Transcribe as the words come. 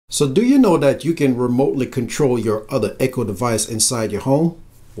So do you know that you can remotely control your other Echo device inside your home?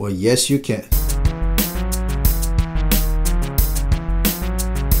 Well, yes, you can.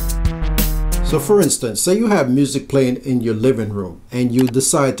 So for instance, say you have music playing in your living room and you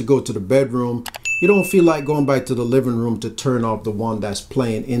decide to go to the bedroom. You don't feel like going back to the living room to turn off the one that's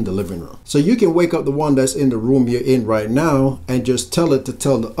playing in the living room. So you can wake up the one that's in the room you're in right now and just tell it to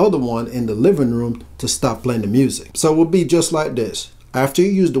tell the other one in the living room to stop playing the music. So it will be just like this. After you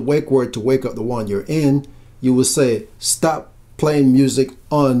use the wake word to wake up the one you're in, you will say, stop playing music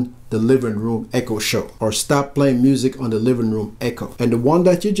on the living room Echo Show, or stop playing music on the living room Echo. And the one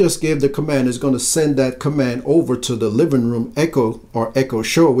that you just gave the command is going to send that command over to the living room Echo or Echo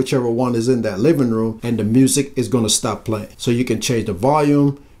Show, whichever one is in that living room, and the music is going to stop playing. So you can change the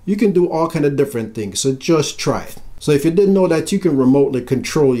volume, you can do all kind of different things. So just try it. So if you didn't know that you can remotely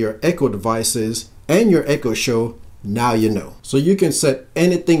control your Echo devices and your Echo Show, now you know. So you can set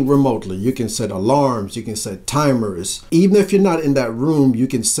anything remotely. You can set alarms, you can set timers. Even if you're not in that room, you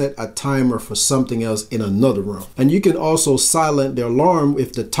can set a timer for something else in another room. And you can also silent the alarm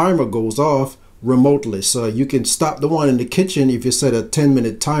if the timer goes off remotely. So you can stop the one in the kitchen. If you set a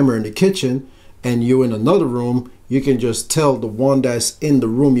 10-minute timer in the kitchen and you're in another room, you can just tell the one that's in the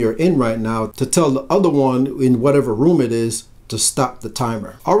room you're in right now to tell the other one in whatever room it is to stop the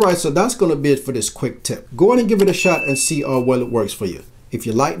timer. Alright, so that's going to be it for this quick tip. Go ahead and give it a shot and see how well it works for you. If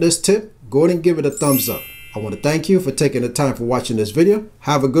you like this tip, go ahead and give it a thumbs up. I want to thank you for taking the time for watching this video.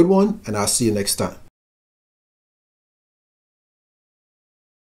 Have a good one, and I'll see you next time.